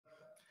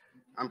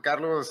I'm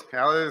Carlos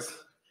Alice,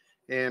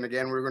 and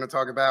again, we're going to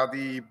talk about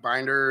the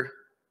binder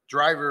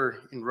driver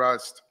in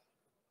Rust.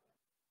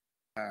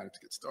 Let's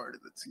get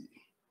started. Let's see.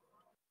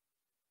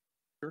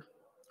 Sure.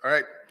 All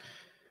right.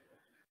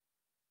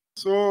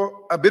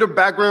 So a bit of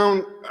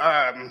background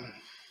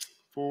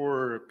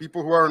for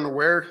people who are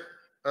unaware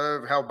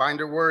of how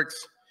binder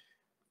works.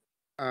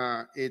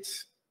 Binder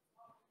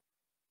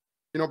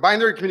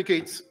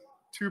communicates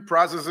two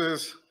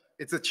processes.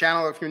 It's a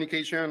channel of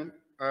communication.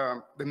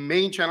 The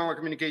main channel of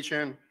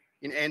communication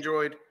in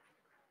Android.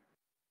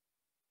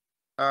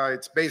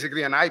 It's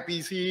basically an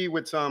IPC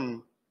with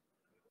some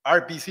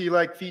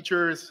RPC-like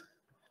features,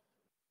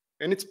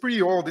 and it's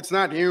pretty old. It's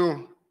not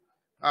new.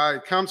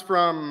 It comes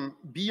from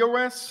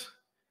BOS.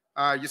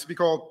 It used to be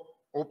called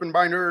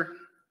OpenBinder,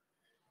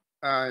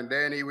 and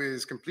then it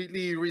was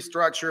completely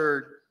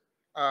restructured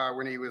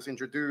when it was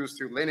introduced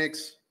to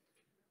Linux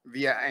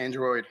via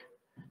Android.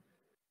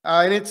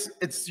 And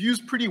it's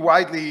used pretty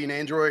widely in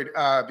Android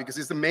because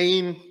it's the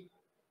main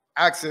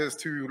access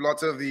to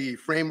lots of the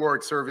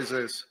framework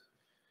services.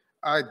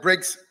 It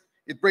breaks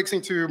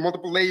into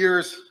multiple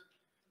layers,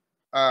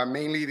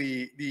 mainly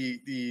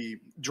the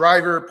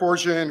driver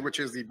portion, which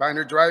is the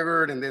binder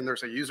driver, and then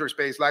there's a user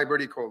space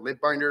library called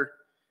libbinder,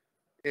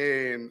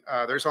 and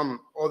there's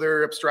some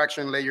other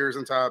abstraction layers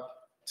on top.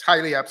 It's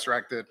highly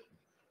abstracted.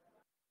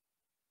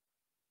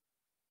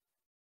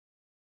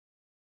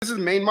 This is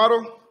the main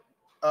model.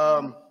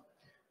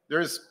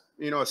 There's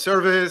a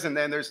service, and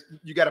then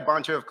you got a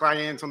bunch of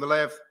clients on the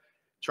left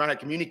trying to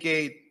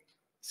communicate,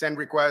 send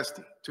requests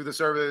to the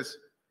service.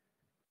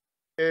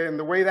 And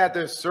the way that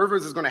the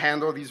service is going to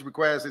handle these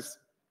requests is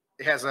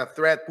it has a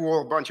thread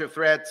pool, a bunch of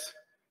threads,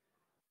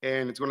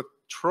 and it's going to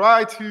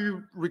try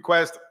to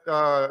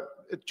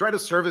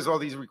service all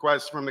these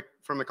requests from the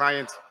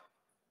clients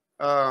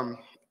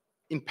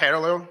in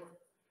parallel.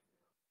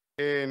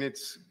 And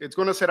it's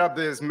going to set up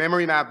this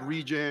memory map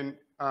region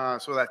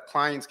so that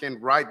clients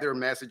can write their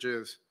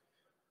messages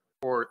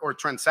or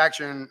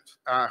transactions,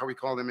 how we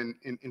call them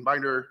in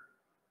Binder,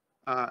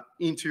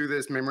 into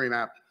this memory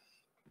map.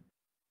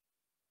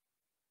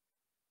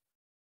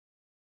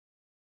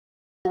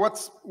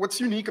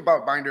 What's unique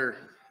about Binder?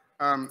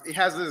 It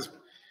has this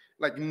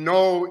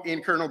no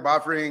in-kernel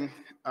buffering.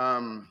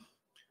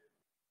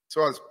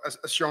 So as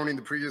shown in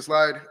the previous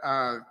slide,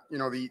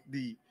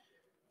 the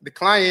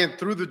client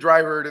through the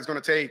driver is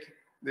going to take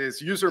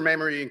this user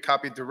memory and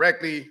copy it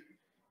directly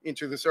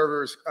into the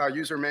server's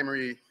user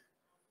memory.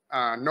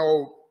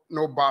 No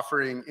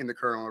buffering in the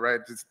kernel, right?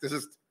 This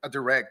is a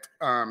direct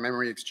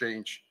memory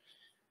exchange.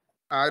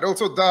 It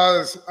also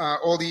does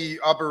all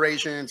the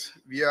operations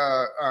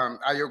via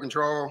I/O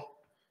control,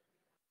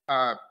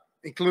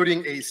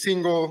 including a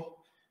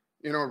single,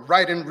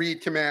 write and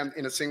read command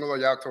in a single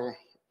octal.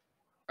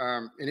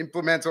 It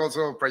implements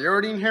also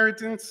priority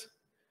inheritance.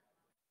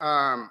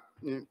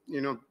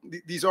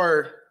 These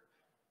are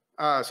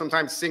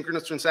sometimes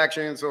synchronous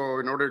transactions. So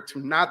in order to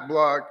not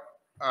block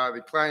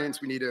the clients,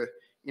 we need to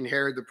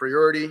inherit the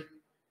priority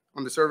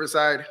on the server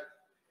side.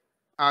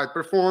 It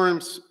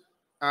performs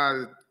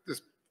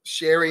this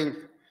sharing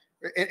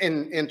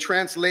and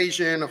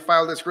translation of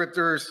file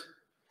descriptors.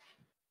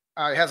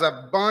 It has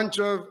a bunch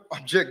of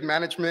object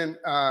management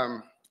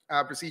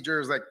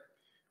procedures like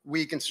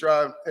weak and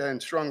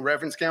strong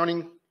reference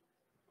counting.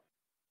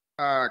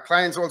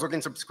 Clients also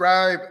can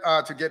subscribe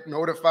to get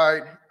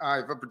notified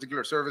if a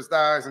particular service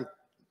dies, and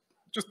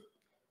just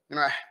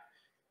a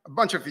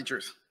bunch of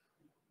features.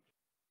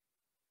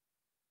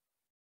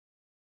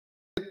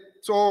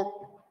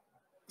 So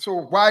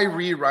why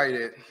rewrite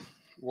it?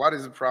 What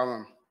is the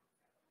problem?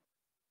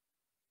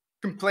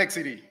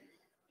 Complexity,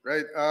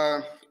 right?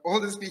 All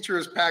these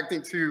features packed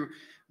into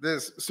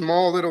this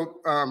small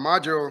little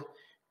module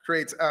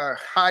creates a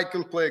high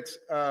complex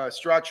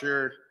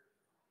structure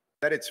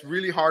that it's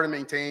really hard to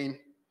maintain.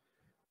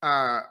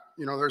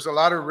 There's a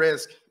lot of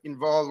risk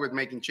involved with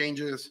making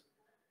changes.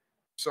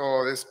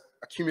 So this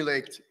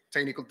accumulates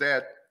technical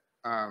debt.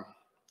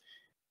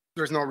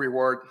 There's no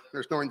reward.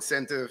 There's no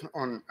incentive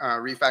on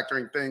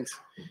refactoring things.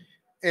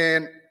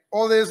 And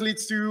all this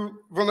leads to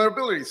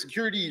vulnerabilities,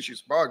 security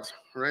issues, bugs,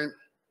 right?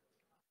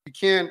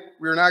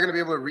 We're not going to be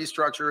able to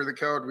restructure the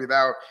code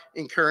without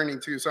incurring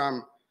into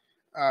some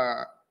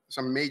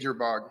major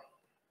bug.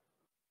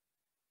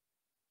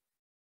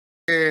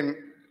 And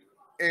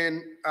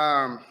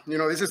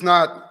this is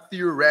not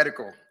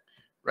theoretical,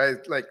 right?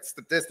 Like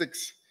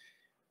statistics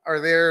are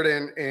there,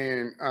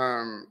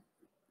 and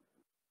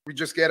we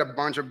just get a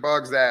bunch of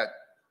bugs that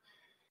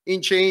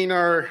in chain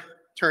are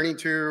turning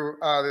to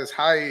this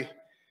high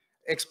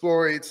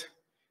exploits,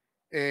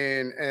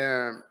 and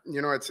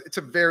it's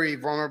a very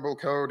vulnerable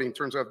code in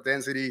terms of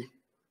density,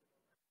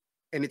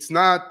 and it's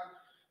not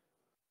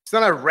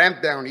a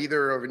ramp down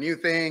either of a new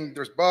thing.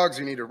 There's bugs,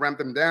 you need to ramp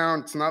them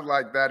down. It's not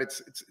like that.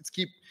 It's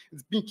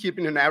been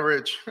keeping an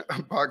average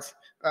of bugs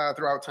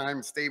throughout time.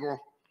 It's stable,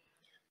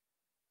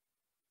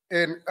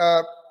 and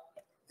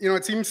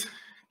it seems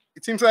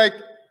like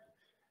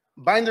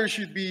Binder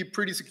should be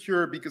pretty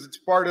secure because it's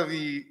part of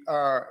the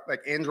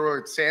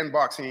Android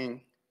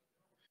sandboxing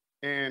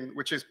and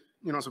which is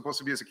supposed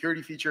to be a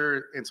security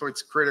feature, and so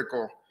it's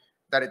critical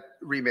that it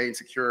remains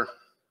secure.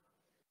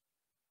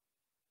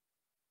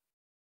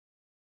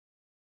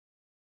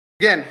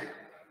 Again,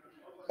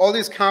 all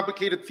these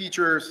complicated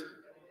features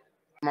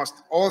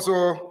must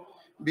also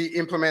be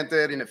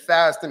implemented in a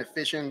fast and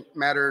efficient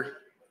manner.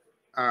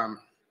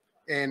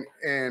 And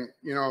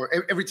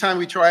every time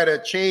we try to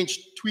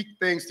tweak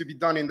things to be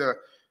done in the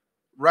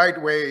right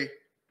way,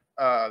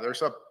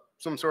 there's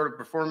some sort of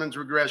performance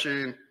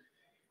regression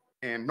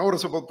and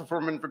noticeable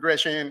performance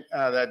regression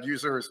that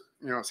users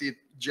see it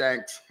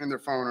janked in their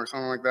phone or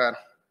something like that.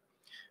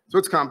 So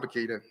it's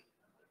complicated.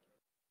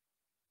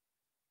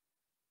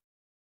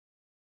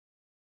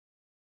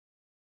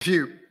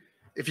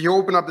 If you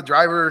open up the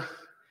driver,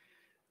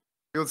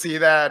 you'll see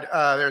that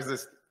there's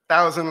this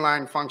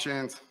 1,000-line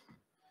functions.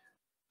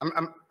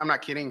 I'm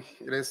not kidding.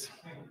 It is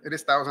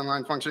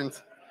 1,000-line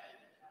functions,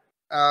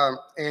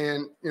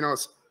 and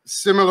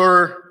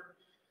similar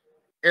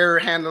error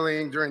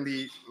handling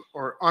during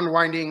or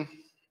unwinding,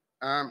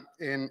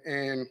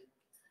 and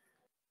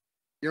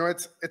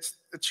it's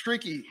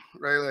tricky,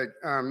 right?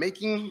 Like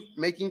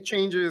making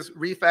changes,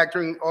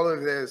 refactoring all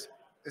of this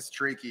is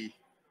tricky.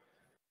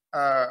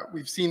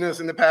 We've seen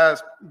this in the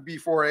past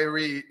before.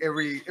 Every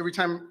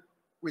time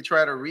we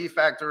try to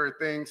refactor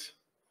things,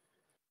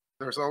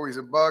 there's always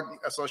a bug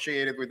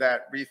associated with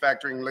that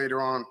refactoring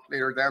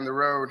later down the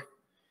road.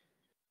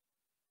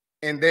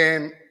 And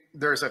then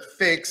there's a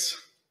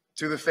fix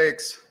to the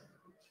fix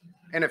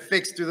and a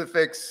fix to the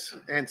fix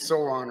and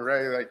so on,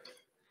 right? Like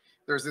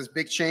there's this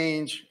big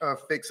change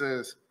of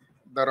fixes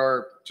that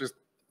are just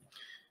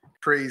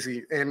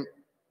crazy. And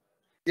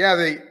yeah,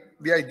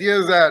 the idea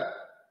is that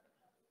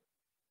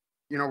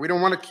we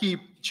don't want to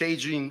keep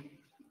changing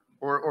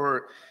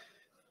or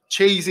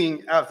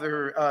chasing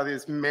after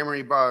these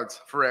memory bugs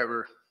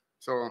forever.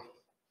 So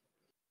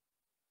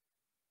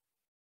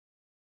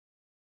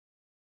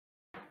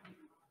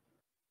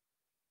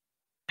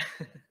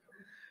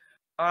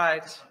all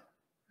right.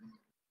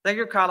 Thank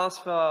you, Carlos,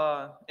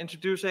 for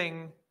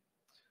introducing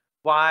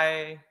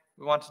why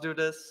we want to do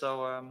this.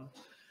 So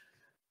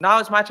now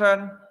it's my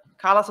turn.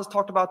 Carlos has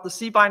talked about the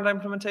C-binder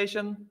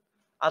implementation.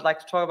 I'd like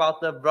to talk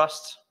about the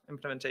Rust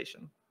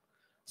implementation.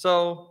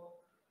 So,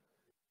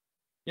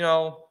 we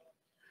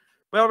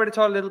already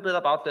talked a little bit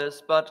about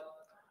this, but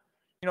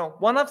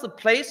one of the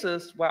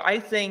places where I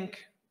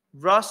think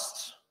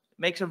Rust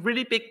makes a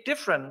really big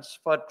difference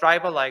for a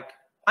driver like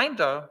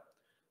Binder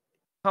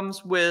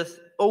comes with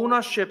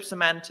ownership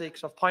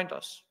semantics of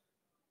pointers.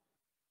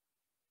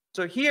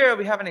 So here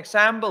we have an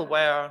example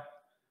where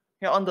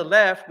here on the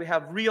left we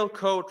have real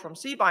code from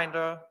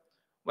cbinder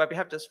where we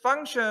have this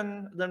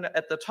function, then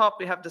at the top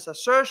we have this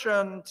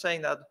assertion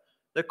saying that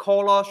the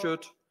caller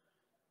should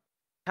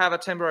have a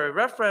temporary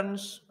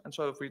reference, and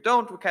so if we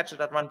don't, we catch it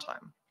at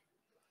runtime.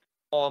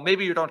 Or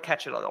maybe you don't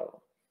catch it at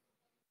all.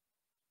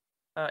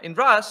 In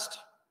Rust,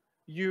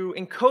 you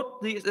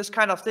encode this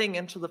kind of thing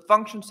into the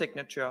function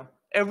signature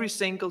every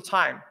single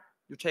time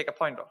you take a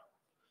pointer.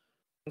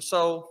 And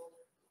so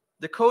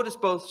the code is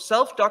both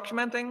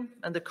self-documenting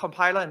and the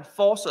compiler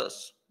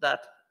enforces that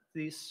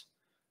these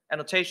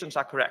annotations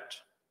are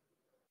correct.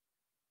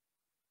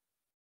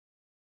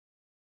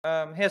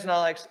 Here's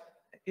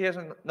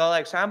another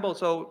example.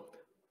 So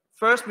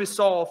first we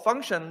saw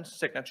function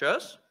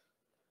signatures,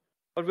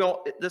 but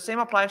the same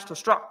applies to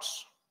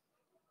structs.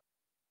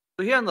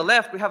 So here on the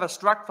left, we have a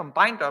struct from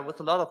Binder with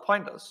a lot of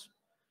pointers.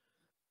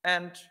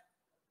 And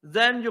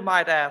then you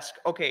might ask,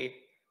 okay,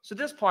 so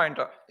this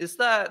pointer, does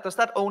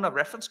that own a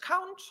reference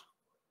count?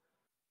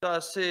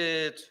 Is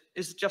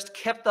it just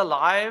kept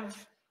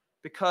alive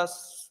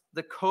because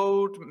the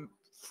code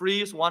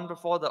frees one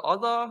before the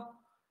other?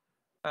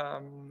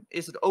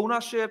 Is it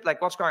ownership?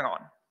 Like, what's going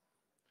on?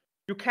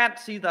 You can't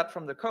see that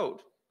from the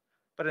code.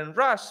 But in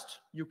Rust,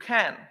 you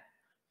can,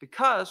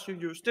 because you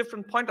use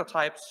different pointer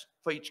types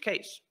for each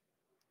case.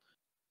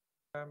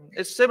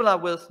 It's similar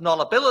with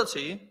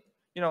nullability.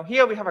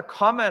 Here we have a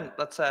comment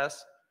that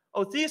says,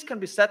 oh, these can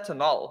be set to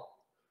null.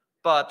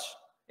 But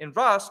in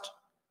Rust,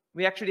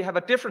 we actually have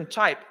a different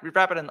type. We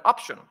wrap it in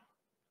option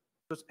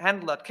to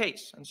handle that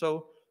case. And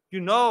so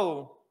in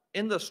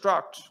the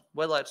struct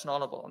whether it's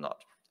nullable or not,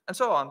 and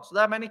so on. So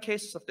there are many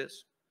cases of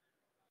this.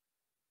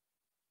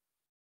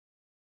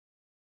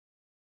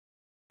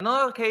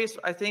 Another case,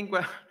 I think,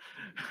 where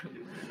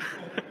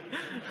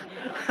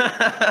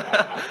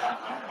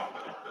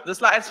the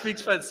slide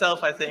speaks for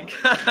itself, I think.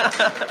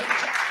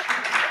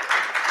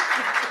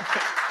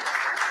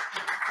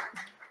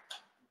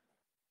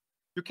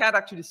 You can't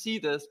actually see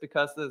this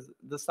because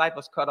the slide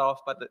was cut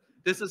off, but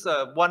this is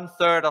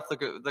 1/3 of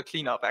the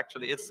cleanup.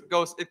 Actually,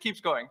 it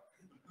keeps going.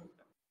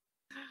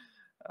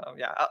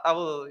 Yeah, I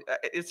will.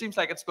 It seems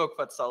like it spoke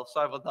for itself, so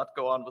I will not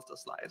go on with the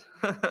slide.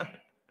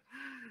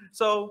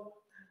 So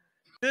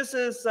this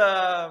is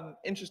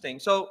interesting.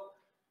 So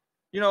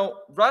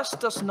Rust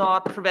does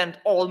not prevent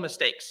all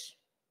mistakes,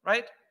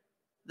 right?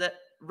 That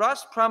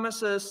Rust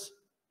promises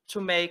to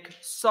make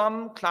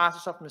some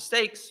classes of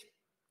mistakes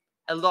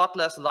a lot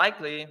less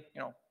likely,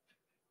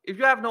 if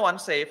you have no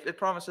unsafe, it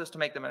promises to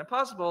make them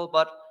impossible,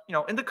 but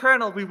in the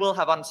kernel, we will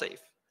have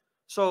unsafe.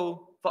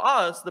 So for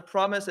us, the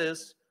promise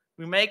is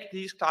we make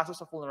these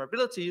classes of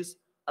vulnerabilities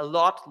a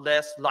lot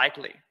less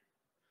likely.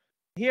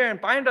 Here in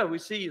Binder, we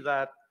see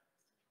that,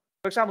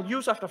 for example,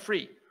 use after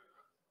free.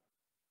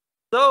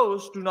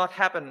 Those do not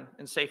happen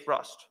in safe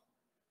Rust.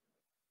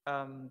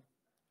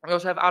 We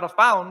also have out of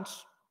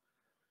bounds.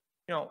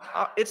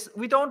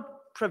 We don't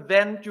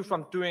prevent you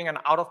from doing an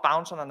out of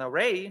bounds on an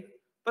array,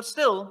 but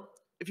still,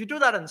 if you do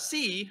that in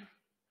C,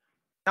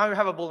 now you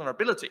have a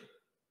vulnerability.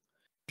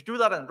 If you do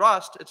that in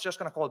Rust, it's just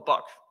going to call it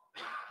bug.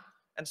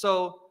 And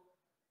so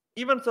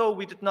even though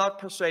we did not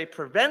per se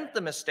prevent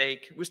the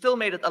mistake, we still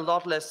made it a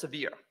lot less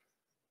severe.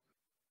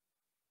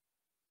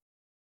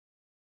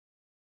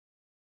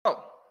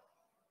 So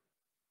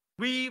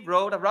we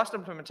wrote a Rust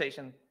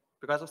implementation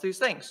because of these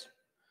things.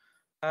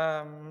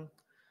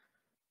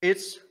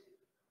 It's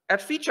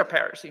at feature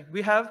parity.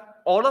 We have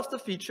all of the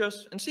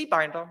features in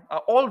CBinder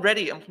are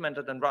already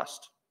implemented in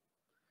Rust.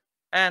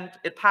 And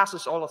it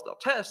passes all of the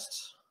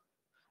tests.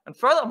 And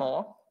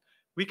furthermore,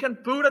 we can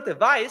boot a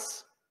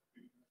device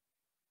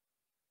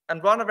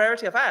and run a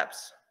variety of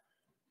apps.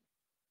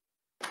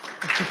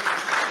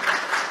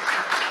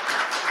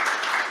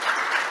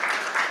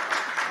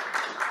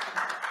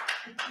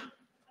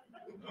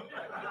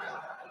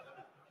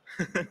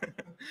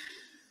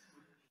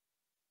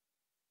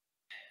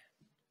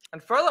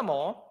 And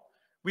furthermore,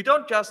 we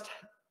don't just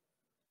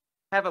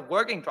have a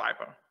working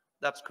driver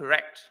that's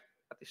correct.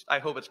 At least I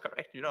hope it's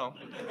correct,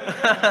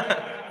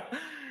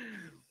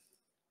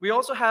 We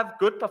also have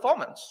good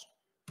performance.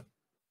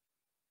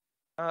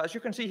 As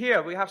you can see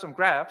here, we have some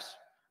graphs,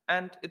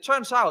 and it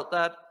turns out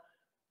that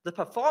the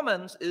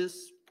performance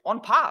is on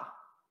par,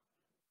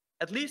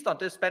 at least on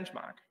this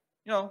benchmark.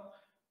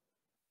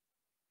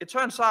 It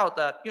turns out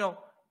that,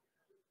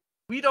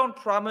 we don't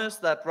promise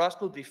that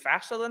Rust will be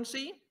faster than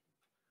C,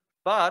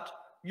 but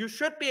you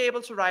should be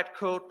able to write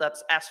code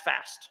that's as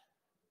fast.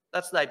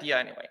 That's the idea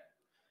anyway.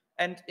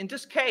 And in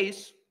this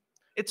case,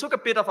 it took a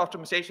bit of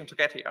optimization to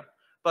get here,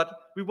 but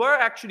we were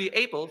actually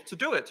able to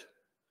do it.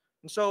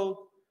 And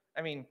so,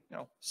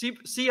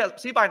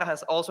 CBinder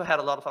has also had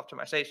a lot of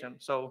optimization.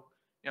 So,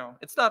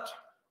 it's not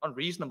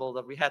unreasonable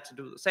that we had to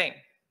do the same.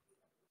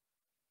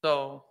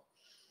 So,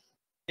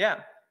 yeah,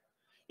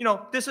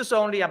 this is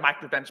only a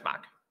micro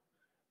benchmark.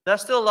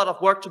 There's still a lot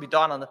of work to be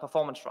done on the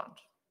performance front.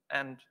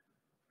 And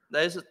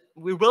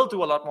we will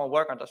do a lot more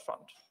work on this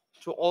front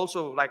to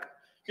also,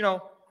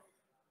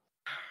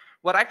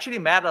 what actually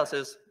matters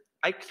is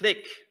I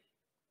click,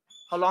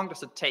 how long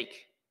does it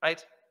take,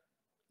 right?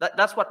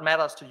 That's what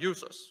matters to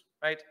users,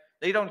 right?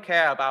 They don't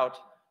care about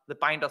the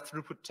Binder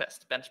throughput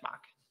test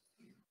benchmark.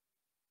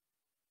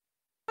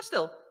 But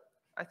still,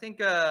 I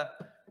think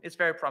it's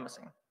very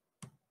promising.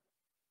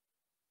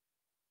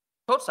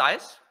 Code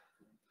size.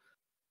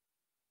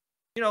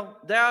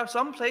 There are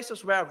some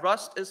places where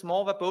Rust is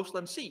more verbose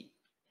than C,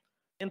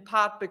 in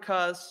part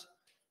because,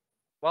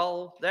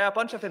 well, there are a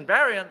bunch of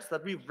invariants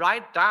that we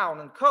write down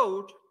in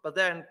code, but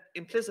they're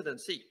implicit in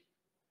C.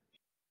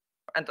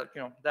 And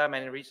there are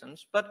many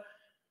reasons. But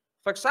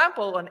for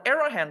example, on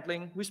error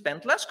handling, we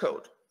spent less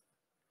code.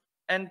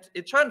 And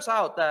it turns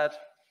out that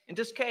in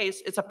this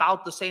case, it's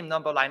about the same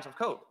number of lines of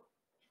code.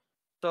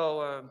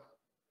 So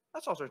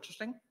that's also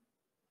interesting.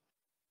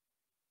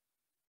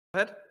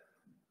 Go ahead.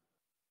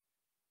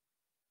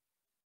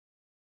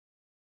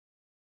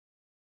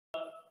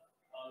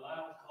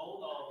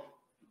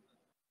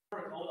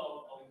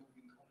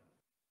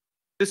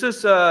 This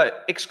is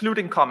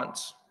excluding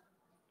comments.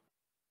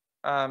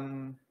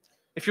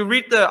 If you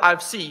read the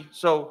IFC,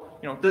 so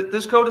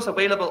this code is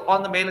available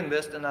on the mailing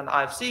list in an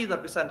IFC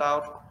that we sent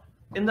out.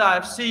 In the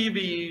IFC,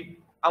 we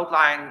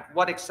outline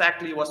what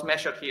exactly was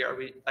measured here.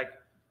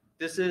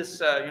 This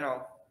is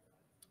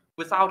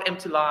without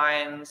empty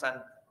lines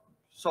and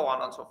so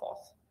on and so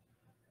forth.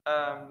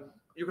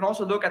 You can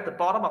also look at the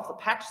bottom of the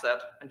patch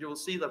set, and you will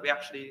see that we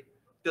actually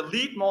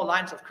delete more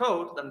lines of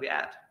code than we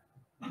add.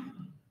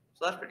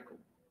 So that's pretty cool.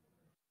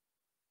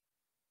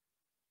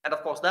 And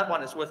of course, that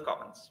one is with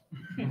comments.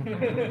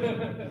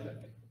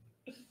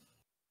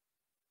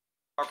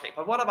 Okay,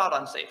 but what about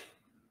unsafe?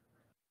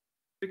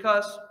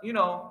 Because,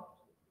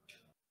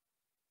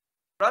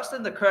 Rust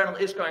in the kernel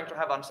is going to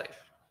have unsafe.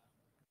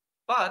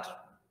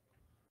 But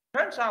it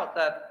turns out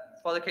that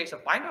for the case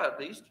of Binder, at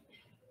least,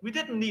 we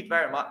didn't need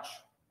very much.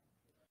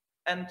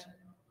 And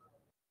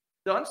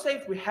the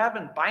unsafe we have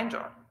in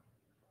Binder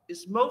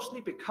is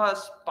mostly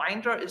because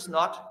Binder is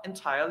not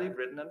entirely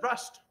written in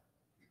Rust.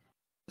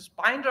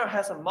 Binder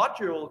has a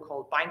module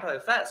called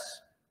BinderFS,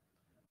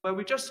 where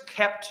we just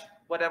kept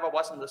whatever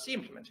was in the C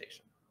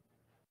implementation.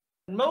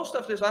 And most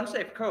of this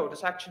unsafe code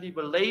is actually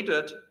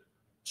related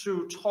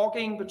to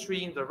talking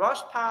between the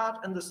Rust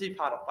part and the C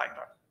part of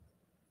Binder.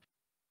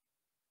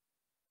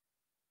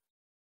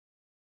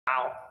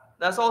 Now,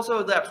 there's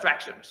also the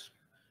abstractions,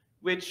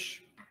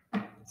 which,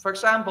 for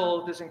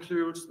example, this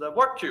includes the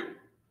work queue.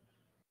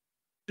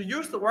 To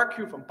use the work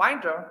queue from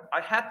Binder,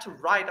 I had to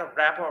write a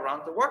wrapper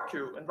around the work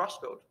queue in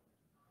Rust code.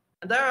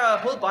 And there are a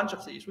whole bunch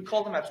of these. We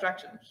call them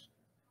abstractions.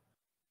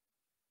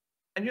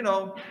 And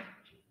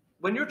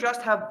when you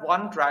just have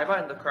one driver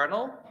in the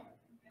kernel,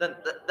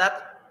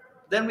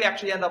 then we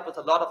actually end up with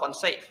a lot of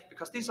unsafe,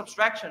 because these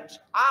abstractions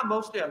are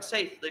mostly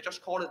unsafe. They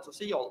just call it to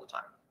C all the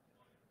time.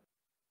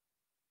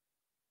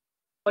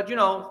 But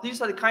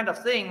these are the kind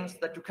of things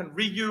that you can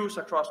reuse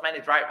across many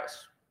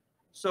drivers.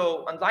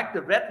 So unlike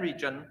the red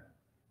region,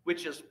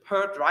 which is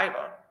per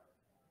driver,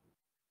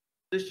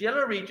 this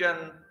yellow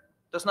region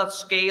does not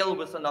scale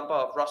with the number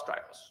of Rust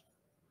drivers.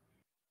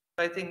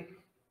 I think,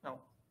 no.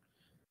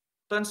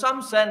 So in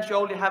some sense, you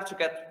only have to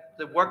get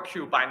the work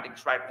queue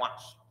bindings right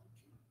once.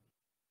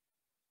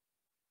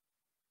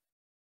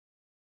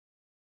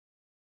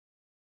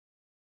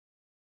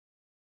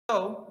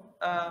 So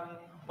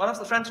one of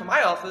the friends from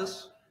my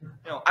office,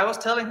 I was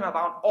telling him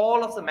about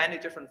all of the many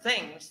different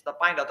things that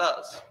Binder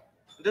does.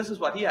 And this is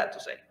what he had to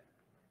say.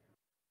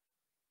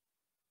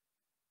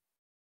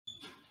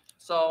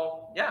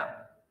 So yeah.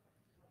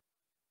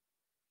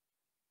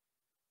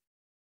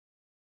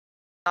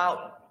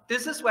 Now,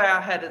 this is where I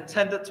had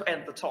intended to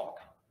end the talk.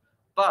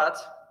 But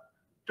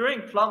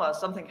during Plumber,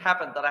 something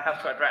happened that I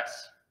have to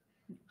address.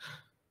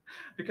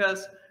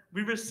 Because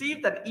we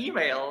received an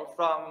email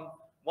from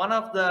one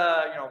of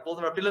the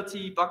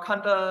vulnerability bug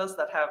hunters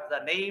that have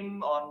their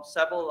name on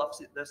several of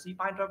the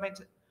cbinder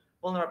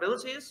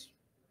vulnerabilities.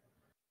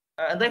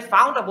 And they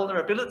found a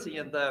vulnerability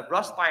in the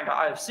Rust binder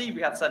IFC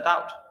we had sent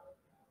out.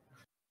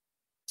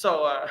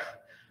 So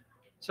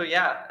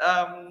yeah,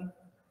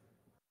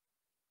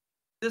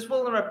 this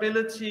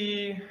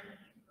vulnerability,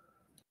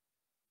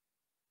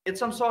 it's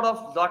some sort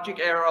of logic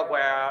error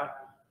where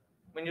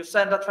when you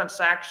send a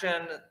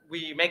transaction,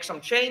 we make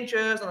some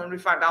changes, and then we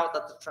find out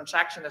that the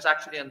transaction is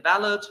actually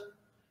invalid,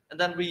 and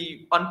then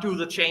we undo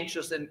the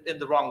changes in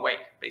the wrong way,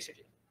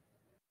 basically.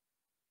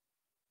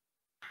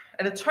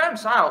 And it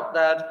turns out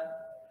that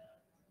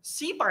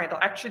cbinder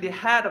actually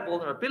had a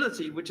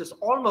vulnerability which is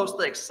almost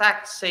the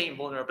exact same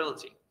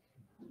vulnerability.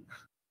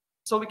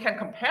 So we can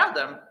compare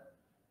them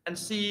and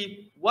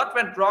see what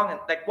went wrong, and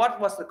what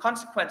was the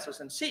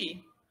consequences in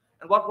C,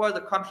 and what were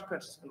the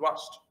consequences in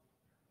Rust.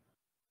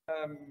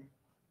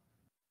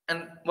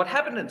 And what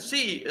happened in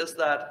C is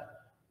that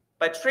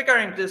by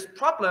triggering this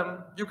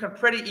problem, you can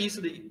pretty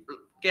easily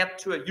get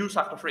to a use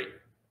after free.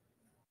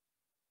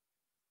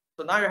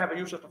 So now you have a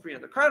use after free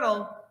in the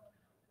kernel,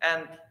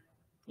 and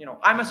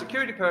I'm a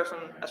security person.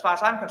 As far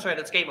as I'm concerned,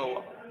 it's game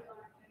over.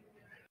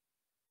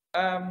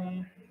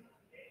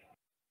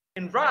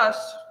 In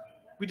Rust,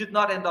 we did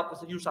not end up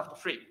with a use after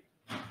free.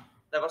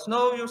 There was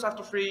no use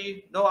after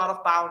free, no out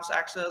of bounds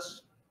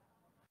access.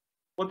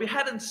 What we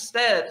had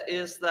instead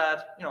is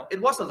that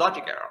it was a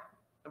logic error,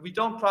 and we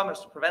don't promise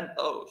to prevent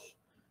those.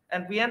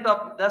 And we end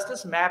up, there's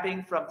this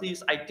mapping from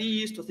these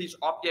IDs to these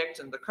objects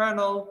in the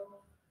kernel,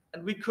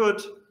 and we could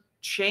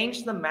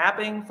change the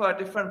mapping for a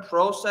different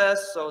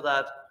process so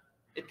that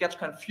it gets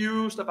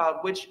confused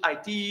about which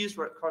IDs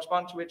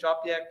correspond to which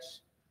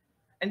objects.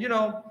 And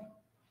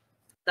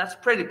that's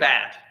pretty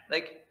bad.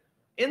 Like,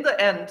 in the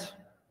end,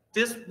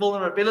 this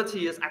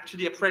vulnerability is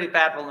actually a pretty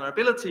bad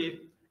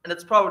vulnerability, and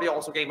it's probably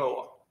also game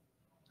over.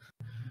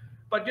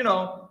 But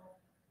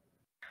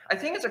I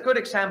think it's a good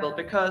example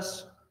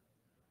because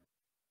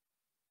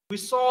we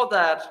saw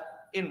that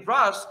in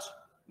Rust,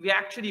 we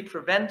actually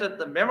prevented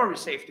the memory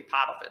safety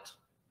part of it,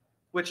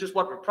 which is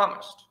what we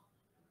promised.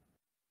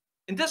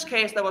 In this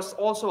case, there was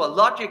also a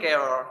logic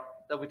error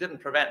that we didn't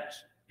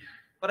prevent.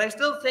 But I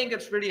still think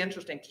it's really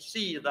interesting to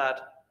see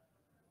that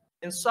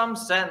in some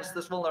sense,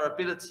 this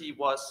vulnerability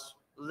was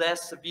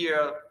less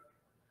severe.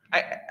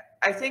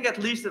 I think at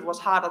least it was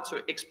harder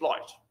to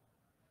exploit.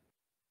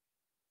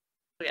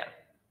 So yeah.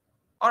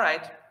 All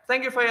right.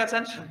 Thank you for your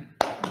attention.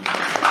 I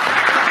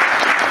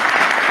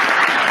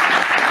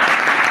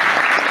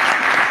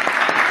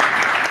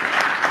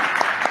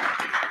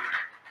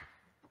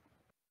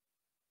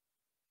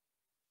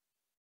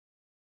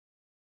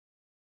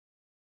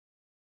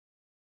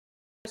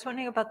was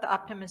wondering about the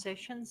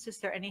optimizations. Is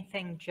there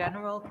anything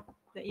general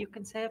that you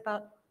can say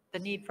about the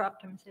need for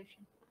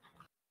optimization?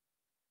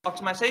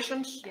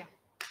 Optimizations? Yeah.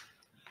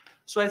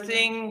 So I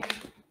think,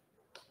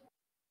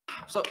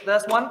 so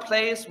there's one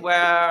place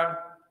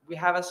where we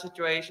have a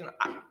situation.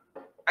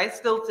 I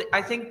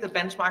think the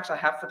benchmarks I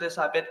have for this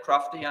are a bit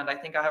crafty, and I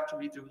think I have to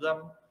redo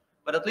them.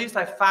 But at least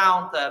I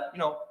found that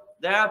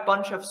there are a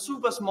bunch of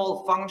super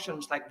small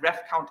functions like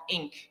refcount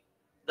inc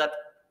that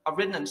are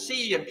written in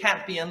C and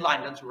can't be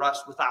inlined into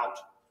Rust without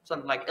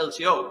something like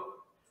LTO.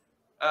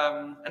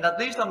 And at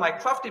least on my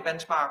crafty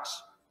benchmarks,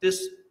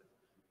 this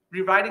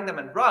rewriting them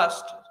in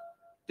Rust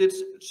did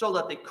so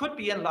that they could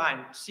be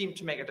inlined seemed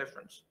to make a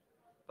difference.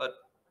 But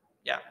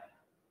yeah,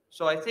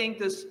 so I think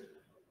this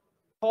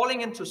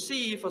calling into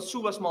C for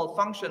super small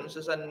functions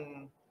is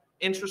an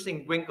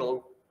interesting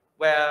wrinkle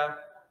where,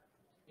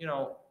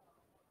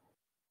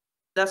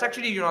 there's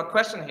actually, a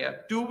question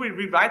here. Do we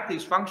rewrite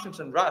these functions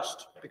in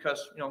Rust?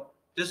 Because,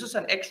 this is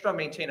an extra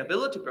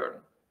maintainability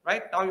burden,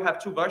 right? Now you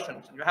have two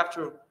versions and you have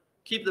to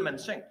keep them in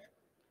sync.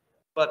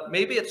 But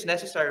maybe it's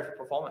necessary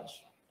for performance.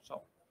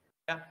 So,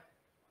 yeah.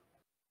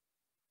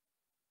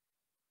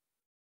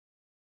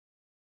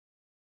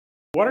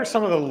 What are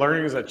some of the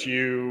learnings that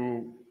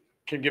you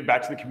can give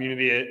back to the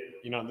community?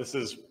 You know, this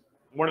is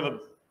one of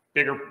the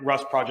bigger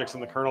Rust projects in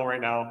the kernel right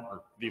now,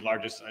 or the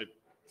largest, I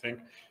think.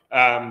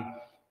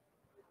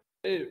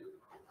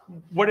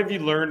 What have you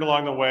learned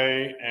along the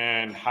way,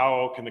 and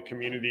how can the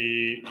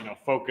community, you know,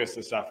 focus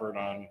this effort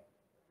on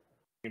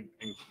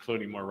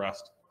including more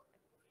Rust?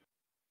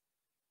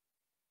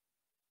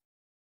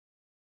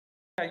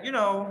 You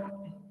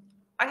know,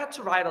 I had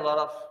to write a lot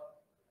of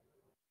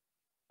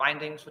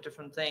bindings for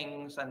different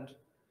things, and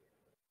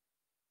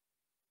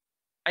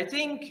I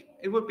think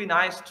it would be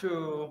nice to,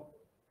 you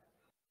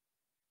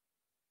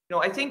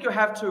know, I think you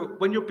have to,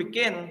 when you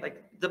begin,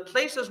 like the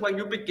places where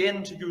you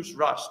begin to use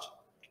Rust,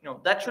 you know,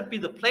 that should be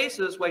the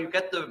places where you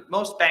get the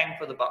most bang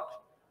for the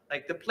buck,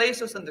 like the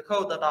places in the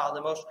code that are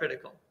the most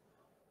critical.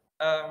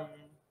 And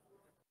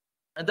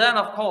then,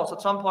 of course,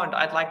 at some point,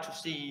 I'd like to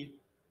see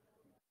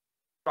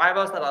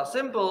drivers that are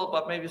simple,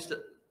 but maybe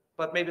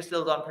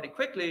still done pretty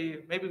quickly.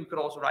 Maybe we could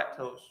also write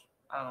those.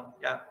 I don't know.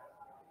 Yeah.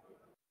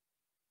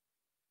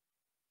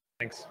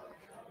 Thanks.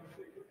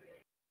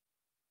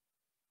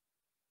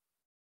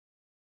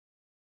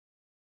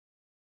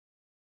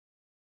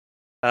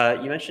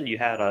 You mentioned you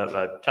had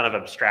a ton of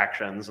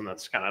abstractions, and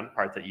that's kind of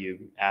part that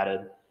you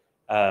added.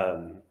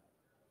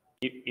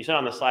 You said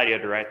on the slide you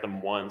had to write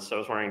them once. I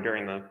was wondering,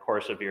 during the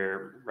course of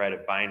your write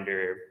of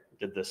binder,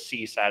 did the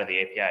C side of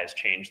the APIs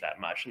change that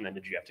much? And then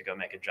did you have to go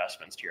make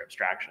adjustments to your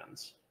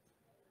abstractions?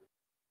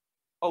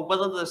 Oh,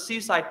 whether the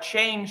C side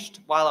changed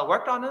while I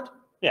worked on it?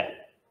 Yeah.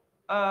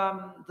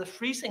 The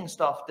freezing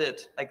stuff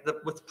did, like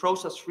with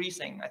process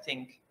freezing, I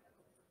think.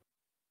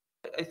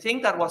 I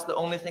think that was the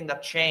only thing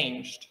that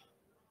changed.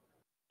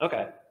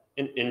 Okay.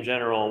 In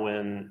general,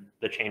 when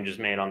the change is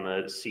made on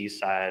the C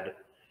side.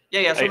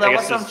 Yeah. So there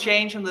was some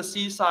change on the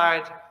C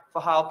side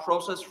for how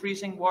process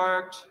freezing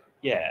worked.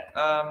 Yeah.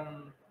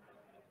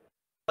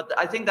 But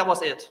I think that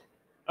was it.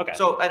 Okay.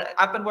 So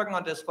I've been working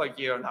on this for a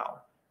year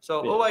now.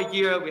 So over a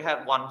year, we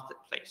had one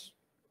place.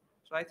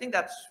 So I think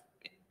that's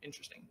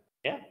interesting.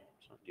 Yeah,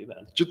 it's not too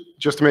bad.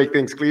 Just to make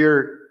things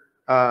clear,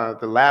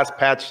 the last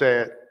patch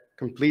set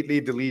completely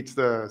deletes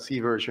the C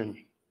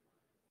version.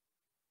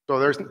 So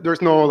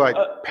there's no like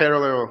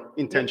parallel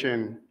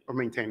intention of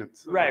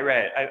maintenance.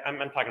 Right. I'm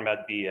talking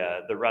about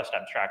the Rust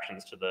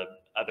abstractions to the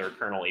other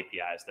kernel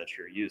APIs that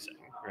you're using,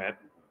 right?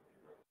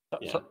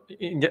 Yeah. So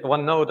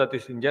one note that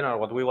is in general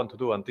what we want to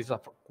do, and this is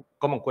a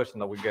common question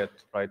that we get,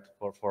 right,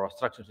 for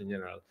abstractions in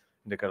general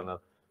in the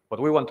kernel. What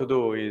we want to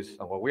do is,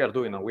 and what we are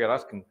doing, and we are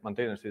asking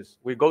maintainers is,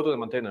 we go to the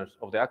maintainers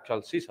of the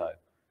actual C side,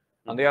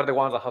 and they are the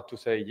ones that have to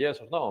say yes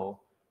or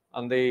no,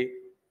 and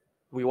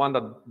we want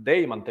that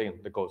they maintain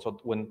the code. So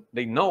when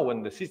they know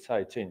when the C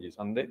side changes,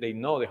 and they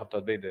know they have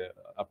to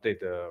update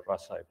the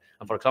Rust side.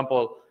 And for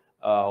example,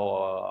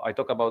 I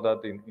talk about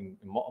that in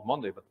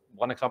Monday, but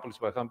one example is,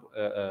 for example,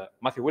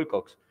 Matthew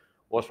Wilcox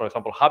was, for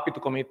example, happy to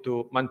commit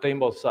to maintain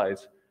both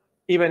sides,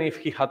 even if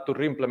he had to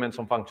re-implement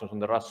some functions on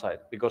the Rust side,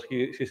 because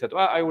he said,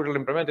 well, I will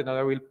implement it and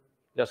I will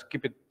just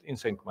keep it in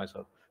sync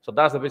myself. So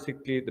that's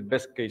basically the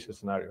best case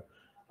scenario.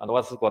 And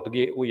that's what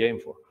we aim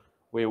for.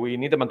 We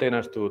need the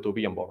maintainers to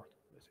be on board.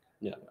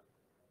 Yeah.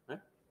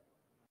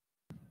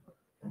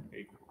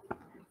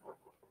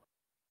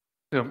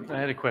 So I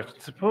had a question.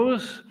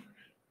 Suppose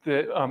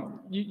that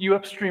you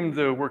upstream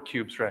the work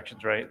queue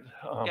abstractions, right?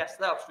 Yes,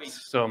 that upstream.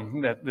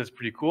 So that's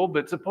pretty cool.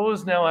 But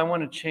suppose now I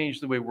want to change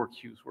the way work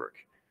queues work.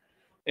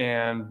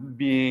 And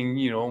being,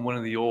 you know, one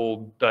of the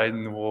old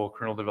dyed-in-the-wool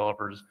kernel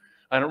developers,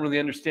 I don't really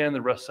understand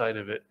the Rust side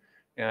of it,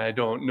 and I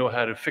don't know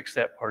how to fix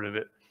that part of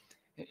it,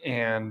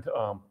 and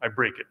I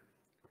break it.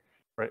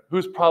 Right?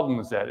 Whose problem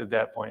is that at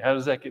that point? How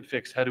does that get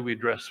fixed? How do we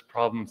address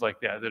problems like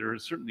that are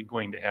certainly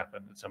going to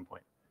happen at some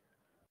point?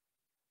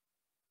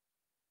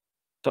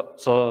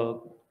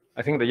 So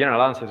I think the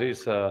general answer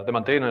is the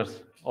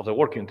maintainers of the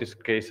work, in this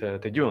case,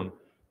 Tejun,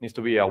 needs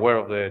to be aware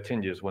of the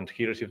changes when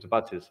he receives the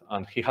patches,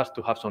 and he has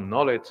to have some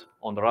knowledge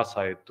on the Rust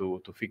side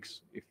to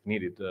fix, if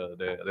needed,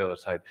 the other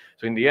side.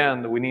 So in the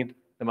end, we need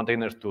the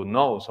maintainers to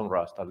know some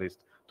Rust, at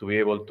least, to be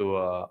able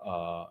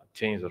to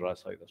change the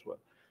Rust side as well.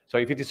 So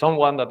if it is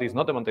someone that is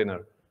not a maintainer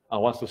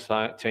and wants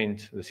to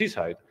change the C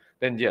side,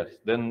 then yes,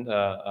 then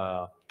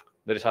there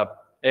is a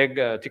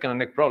chicken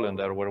and egg problem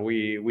there, where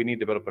we need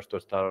developers to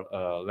start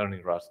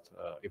learning Rust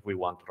if we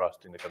want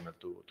Rust in the kernel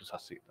to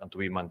succeed and to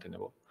be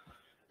maintainable.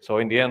 So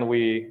in the end,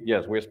 we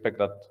expect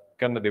that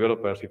kernel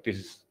developers, if this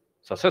is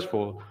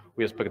successful,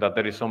 we expect that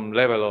there is some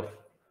level of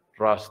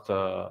Rust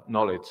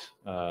knowledge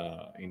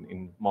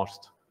in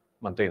most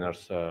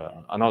maintainers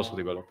and also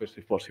developers,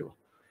 if possible.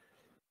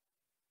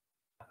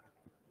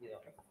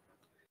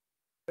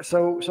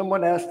 So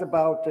someone asked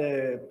about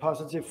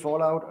positive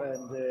fallout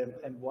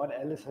and what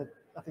Alice had,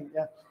 I think,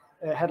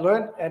 had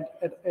learned. And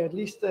at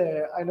least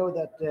I know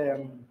that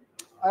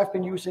I've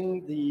been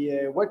using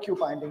the work queue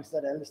bindings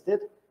that Alice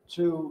did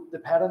to the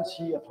patterns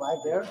she applied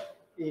there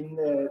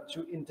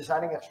in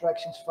designing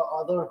abstractions for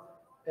other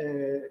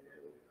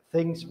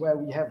things where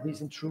we have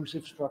these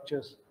intrusive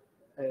structures.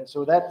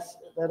 So that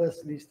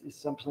at least is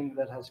something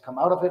that has come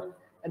out of it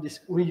and is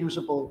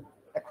reusable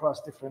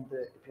across different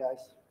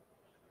APIs.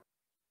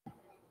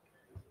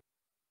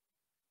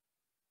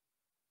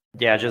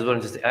 Yeah, I just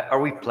wanted to say,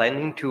 are we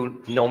planning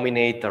to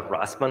nominate a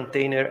Rust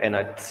maintainer and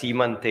a C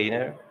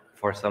maintainer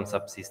for some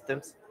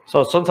subsystems?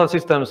 So some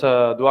subsystems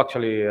do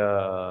actually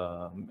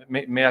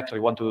may actually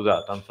want to do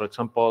that. And for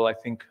example, I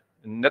think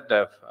in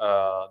NetDev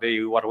they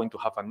are going to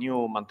have a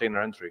new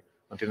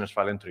maintainers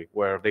file entry,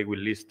 where they will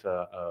list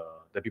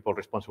the people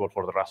responsible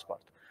for the Rust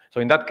part.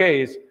 So in that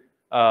case,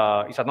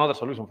 it's another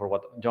solution for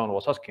what John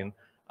was asking.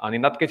 And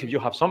in that case, if you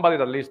have somebody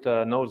that at least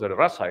knows the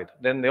Rust side,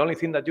 then the only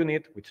thing that you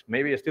need, which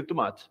maybe is still too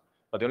much,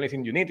 but the only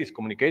thing you need is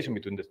communication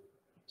between the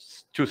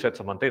two sets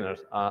of maintainers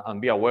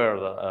and be aware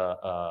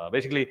that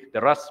basically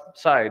the Rust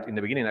side, in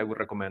the beginning, I would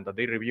recommend that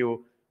they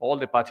review all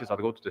the patches that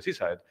go to the C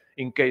side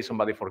in case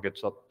somebody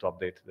forgets to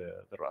update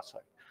the Rust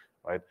side,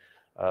 right?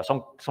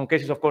 Some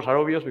cases, of course, are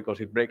obvious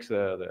because it breaks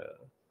the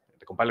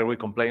compiler will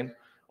complain.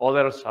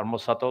 Others are more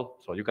subtle,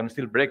 so you can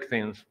still break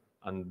things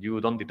and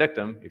you don't detect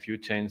them if you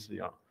change the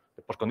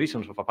post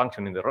conditions of a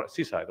function in the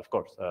C side. Of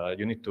course,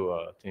 you need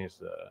to change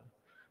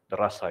the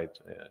Rust side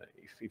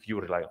if you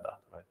rely on that,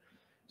 right?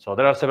 So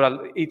there are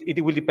several,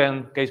 it will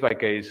depend case by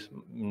case.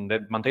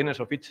 The maintainers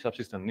of each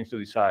subsystem needs to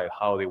decide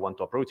how they want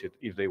to approach it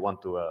if they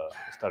want to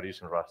start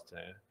using Rust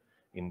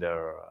in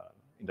their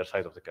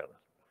side of the kernel.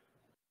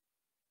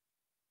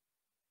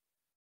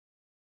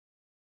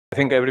 I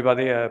think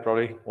everybody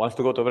probably wants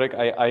to go to break.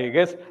 I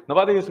guess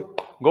nobody is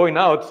going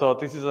out, so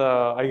this is,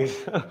 I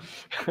guess,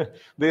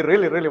 they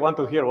really want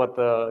to hear what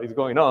is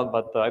going on,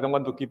 but I don't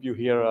want to keep you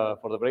here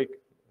for the break.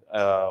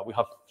 We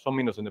have some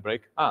minutes in the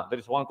break. There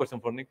is one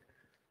question for Nick.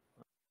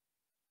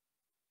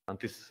 And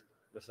this,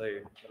 let's say,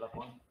 the last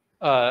one.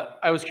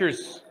 I was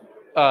curious,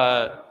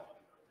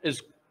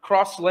 is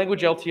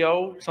cross-language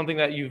LTO something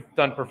that you've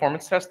done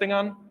performance testing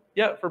on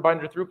yet for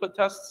binder throughput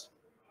tests?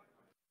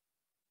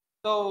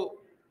 So,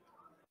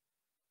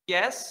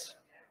 yes,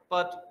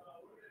 but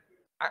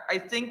I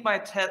think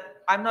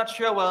I'm not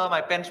sure whether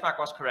my benchmark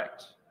was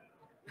correct.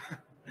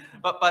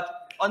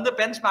 but on the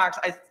benchmarks,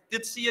 I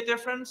did see a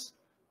difference,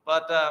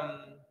 but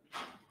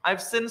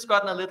I've since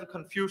gotten a little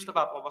confused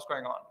about what was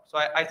going on. So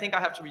I think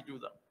I have to redo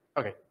them.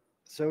 Okay.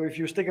 So if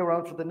you stick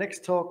around for the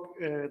next talk,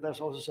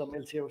 there's also some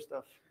LTO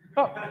stuff.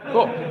 Oh,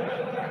 cool.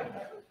 Again,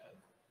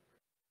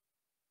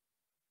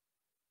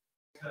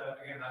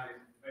 that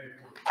is very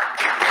cool.